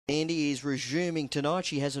Andy is resuming tonight.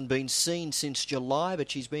 She hasn't been seen since July,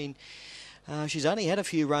 but she's only had a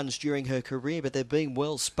few runs during her career, but they've been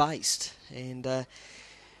well spaced. And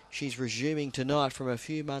she's resuming tonight from a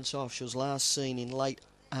few months off. She was last seen in late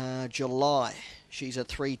July. She's at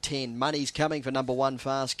 3.10. Money's coming for number 1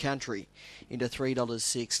 Fast Country into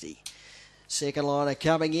 $3.60. Second liner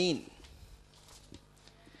coming in.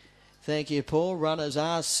 Thank you, Paul. Runners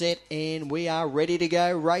are set and we are ready to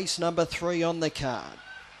go. Race number 3 on the card.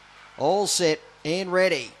 All set and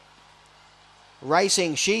ready.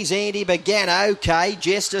 Racing, She's Andy began okay.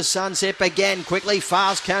 Jester Sunset began quickly.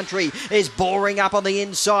 Fast Country is boring up on the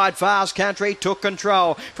inside. Fast Country took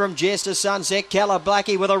control from Jester Sunset. Calla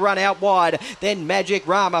Blackie with a run out wide. Then Magic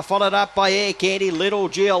Rama followed up by Air Candy, Little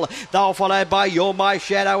Jill. They'll followed by You're My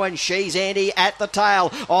Shadow and She's Andy at the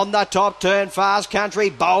tail. On the top turn, Fast Country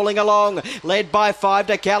bowling along. Led by 5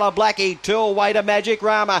 to Calla Blackie. 2 away to Magic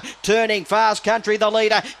Rama. Turning Fast Country the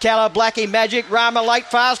leader. Calla Blackie, Magic Rama late.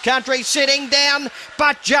 Fast Country sitting down.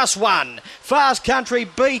 But just one. Fast Country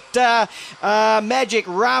beat Magic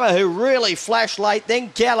Rama, who really flashed late. Then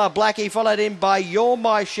Calla Blackie followed in by You're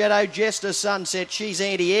My Shadow, Jester Sunset, She's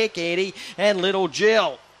Andy, Air Candy, and Little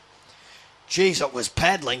Jill. Geez, it was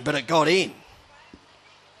paddling, but it got in.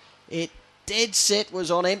 It dead set was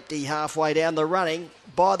on empty halfway down the running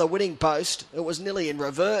by the winning post. It was nearly in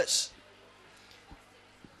reverse.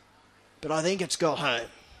 But I think it's got home.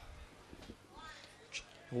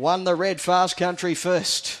 Won the red Fast Country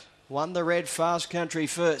first. 3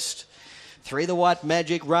 the white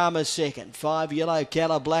Magic Rama second. 5 yellow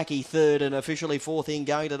Calla Blackie third. And officially fourth in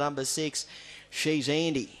going to number 6. She's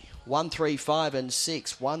Andy. 1, 3, 5 and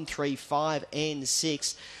 6. 1, 3, 5 and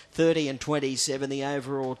 6. 30 and 27 the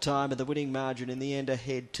overall time of the winning margin. In the end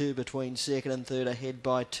ahead 2 between second and third. Ahead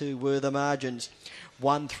by 2 were the margins.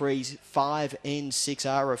 1, 3, 5 and 6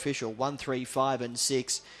 are official. 1, 3, 5 and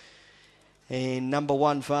 6. And number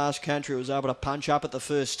 1 Fast Country was able to punch up at the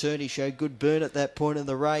first turn. He showed good burn at that point in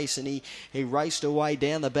the race, and he raced away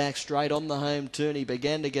down the back straight on the home turn. He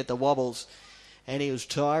began to get the wobbles, and he was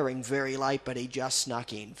tiring very late, but he just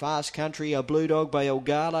snuck in. Fast Country, a blue dog by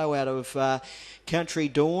Elgato out of Country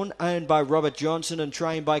Dawn, owned by Robert Johnson and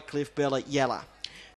trained by Cliff Bell at Yalla.